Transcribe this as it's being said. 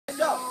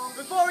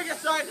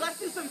guys, let's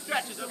do some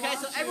stretches, okay?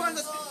 So everyone,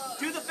 let's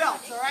do the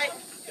Phelps, all right?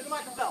 Do the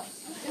Michael Phelps.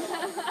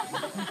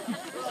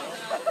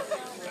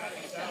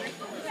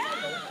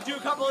 Do a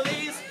couple of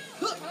these.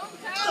 Do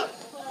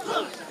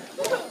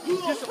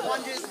some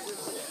lunges. A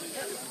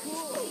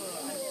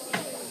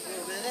little bit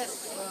of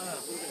this. A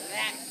little bit of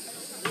that. A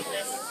little bit of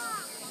this. A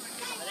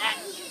little bit of that.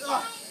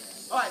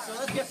 All right, so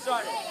let's get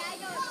started.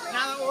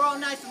 Now that we're all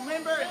nice and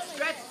limber and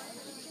stretched.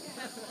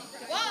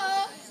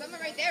 Whoa!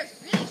 Someone right there is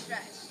really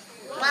stretched.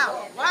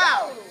 Wow,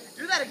 wow.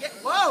 Do that again.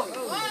 Whoa.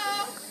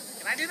 Whoa!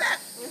 Can I do that?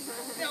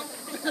 No.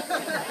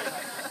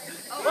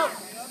 Whoa.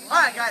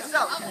 All right, guys,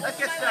 so let's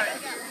get started.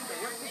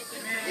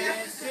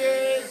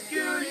 Mrs.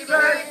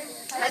 Gooneyburg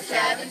had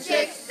 7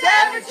 chicks,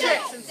 and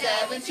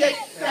 7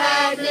 chicks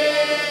had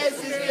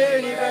Mrs.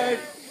 Gooneyburg.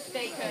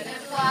 They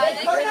couldn't fly. They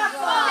could not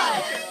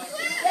fly.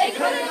 They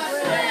couldn't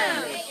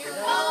swim. They could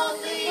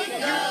only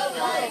go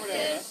like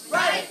this.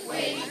 Right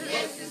wing,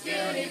 Mrs.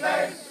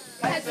 Gooneyburg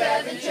had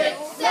 7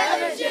 chicks,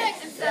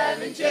 and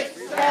 7 chicks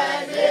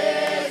had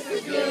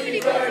Mrs.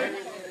 Gooneyburg.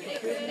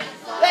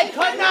 They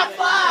could not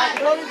fly. They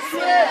couldn't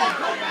swim. They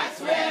could not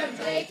swim.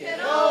 They could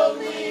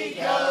only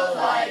go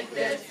like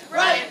this.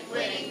 Right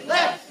wing,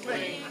 left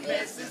wing,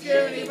 Mrs.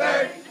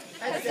 Gooneyburg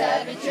had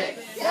 7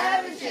 chicks,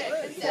 and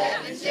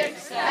 7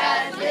 chicks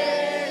had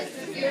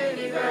Mrs.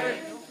 Gooneyburg.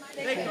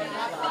 They could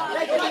not fly.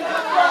 They could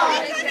not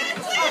fly. They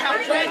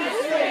couldn't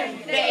swim.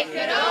 They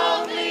could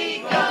only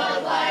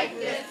go like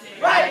this.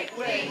 Right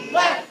wing,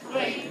 left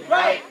wing,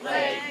 right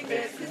leg,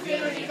 Mrs.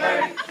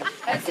 Gooneyburg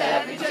had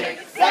 7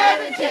 chicks,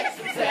 and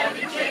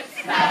 7 chicks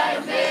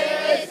had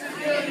Mrs.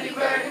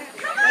 Gooneyburg.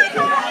 They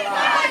could not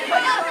fly. They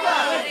could not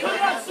fly. They could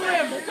not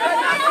swim. They could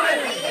not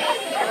swim. They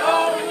could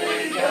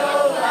only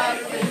go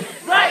like this.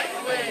 Right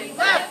wing,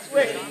 left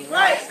wing,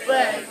 right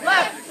leg,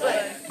 left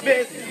leg,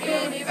 Mrs.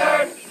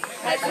 Gooneyburg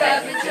had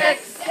 7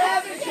 chicks,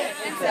 and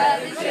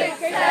 7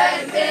 chicks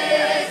had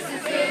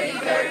Mrs.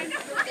 Gooneyburg.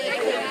 They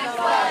could not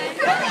fly. They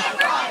could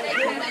not fly. They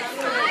could not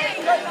swim. They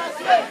could not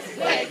swim.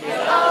 They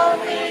could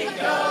only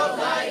go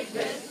like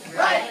this.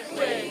 Right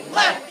wing,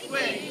 left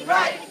wing,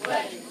 right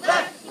leg,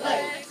 left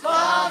leg,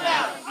 palm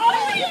out.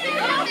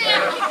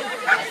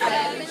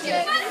 7 chicks, and 7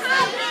 chicks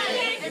had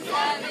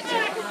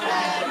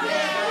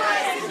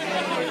Mrs.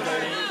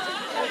 Gooneyburg.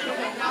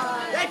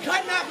 They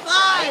could not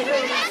fly.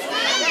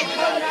 They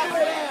could not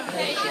swim.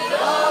 They could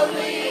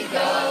only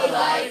go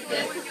like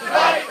this.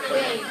 Right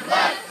wing,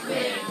 left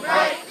wing,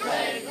 right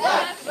leg,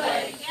 left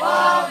leg,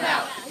 palm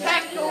out,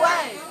 pecked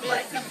away.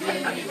 Mrs.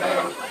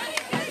 Gooneyburg.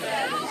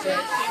 7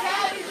 chicks,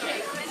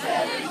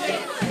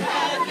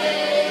 had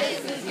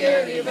Mrs.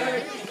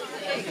 Gooneyburg.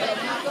 They could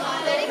not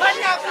fly. They could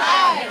not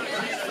fly.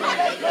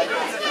 They could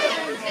not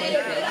swim. They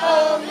could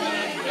only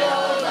go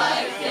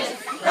like this.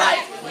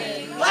 Right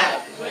wing,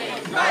 left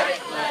wing, right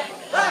leg,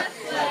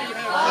 left leg,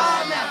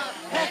 palm out,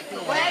 pecked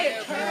away,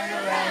 turn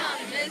around.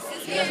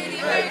 Mrs.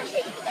 Gooneyburg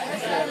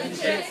 7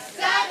 chicks,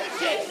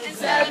 and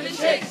 7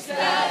 chicks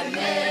had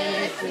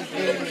Mrs.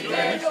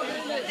 Gooneyburg.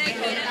 They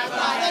could not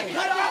fly. They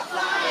could not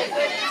fly. They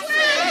could not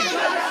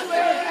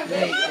swim.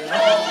 They could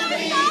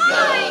only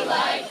go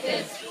like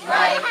this.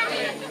 Right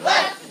wing,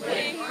 left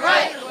wing,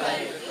 right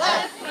leg,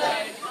 left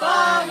leg,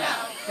 palm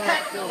out,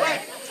 pecked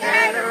away,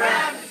 turn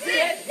around,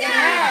 sit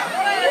down.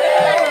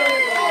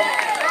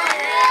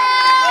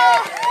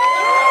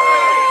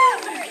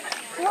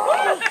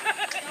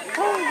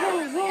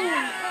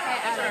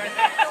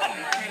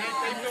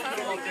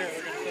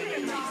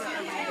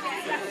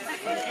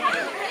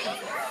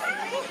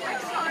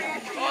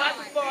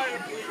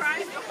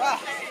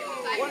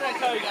 What did I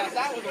tell you guys?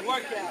 That was a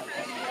workout.